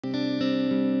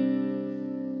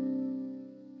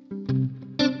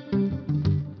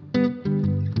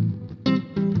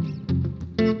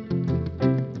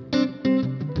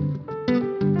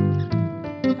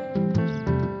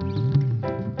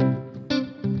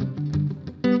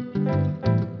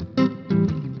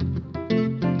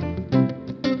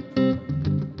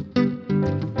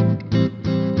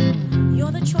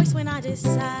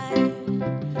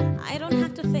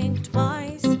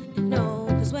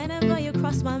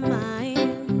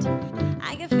mind.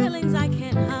 I get feelings I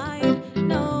can't hide,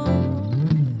 no.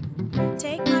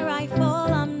 Take my rifle,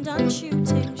 I'm done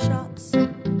shooting shots.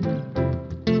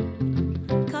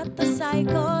 Cut the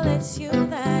cycle, it's you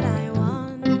that I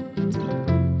want.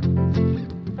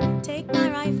 Take my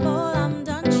rifle, I'm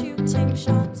done shooting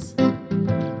shots.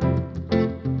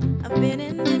 I've been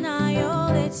in denial,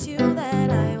 it's you that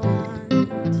I want.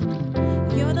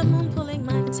 You're the moon pulling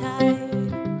my tide,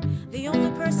 the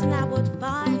only person I would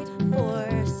fight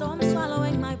for. So I'm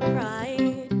swallowing my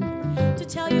pride to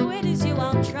tell you it is you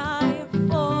I'll try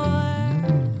for.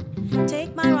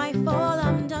 Take my rifle,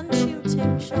 I'm done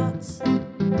shooting shots.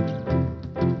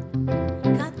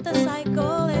 Cut the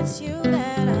cycle, it's you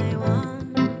that I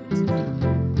want.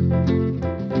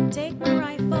 Take my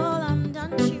rifle, I'm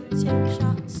done shooting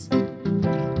shots.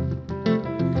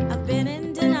 I've been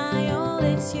in denial,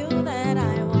 it's you that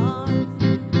I want.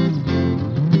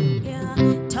 Yeah,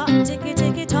 talk ticky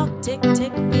ticky, talk tick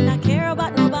tick. Me not care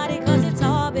about nobody cause it's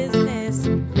all business.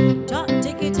 Talk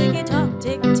ticky ticky, talk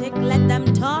tick tick. Let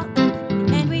them talk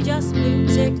and we just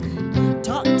Bluetick.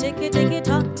 Talk ticky ticky,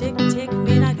 talk tick tick.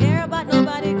 Me not care about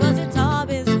nobody cause it's all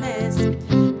business.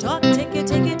 Talk ticky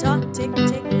ticky, talk tick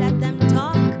tick. Let them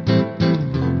talk.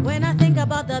 When I think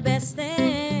about the best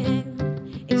thing,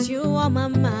 it's you on my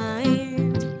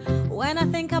mind. When I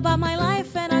think about my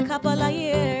life in a couple of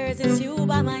years, it's you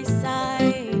by my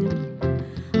side.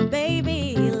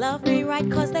 Baby, love me right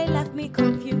cause they left me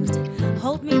confused.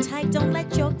 Hold me tight, don't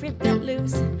let your grip get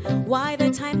loose. Why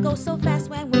the time goes so fast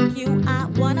when with you I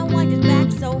wanna wind it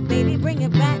back. So baby, bring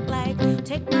it back like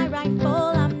take my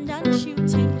rifle, I'm done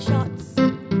shooting shots.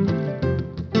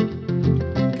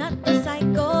 Cut the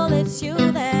cycle, it's you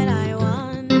that I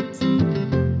want.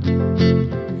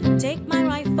 Take my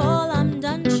rifle, I'm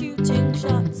done shooting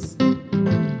shots.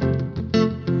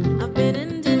 I've been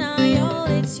in denial,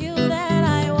 it's you that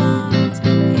I want.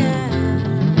 Yeah.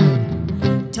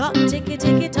 Talk ticky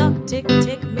ticky, talk tick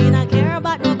tick. Me not care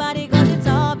about nobody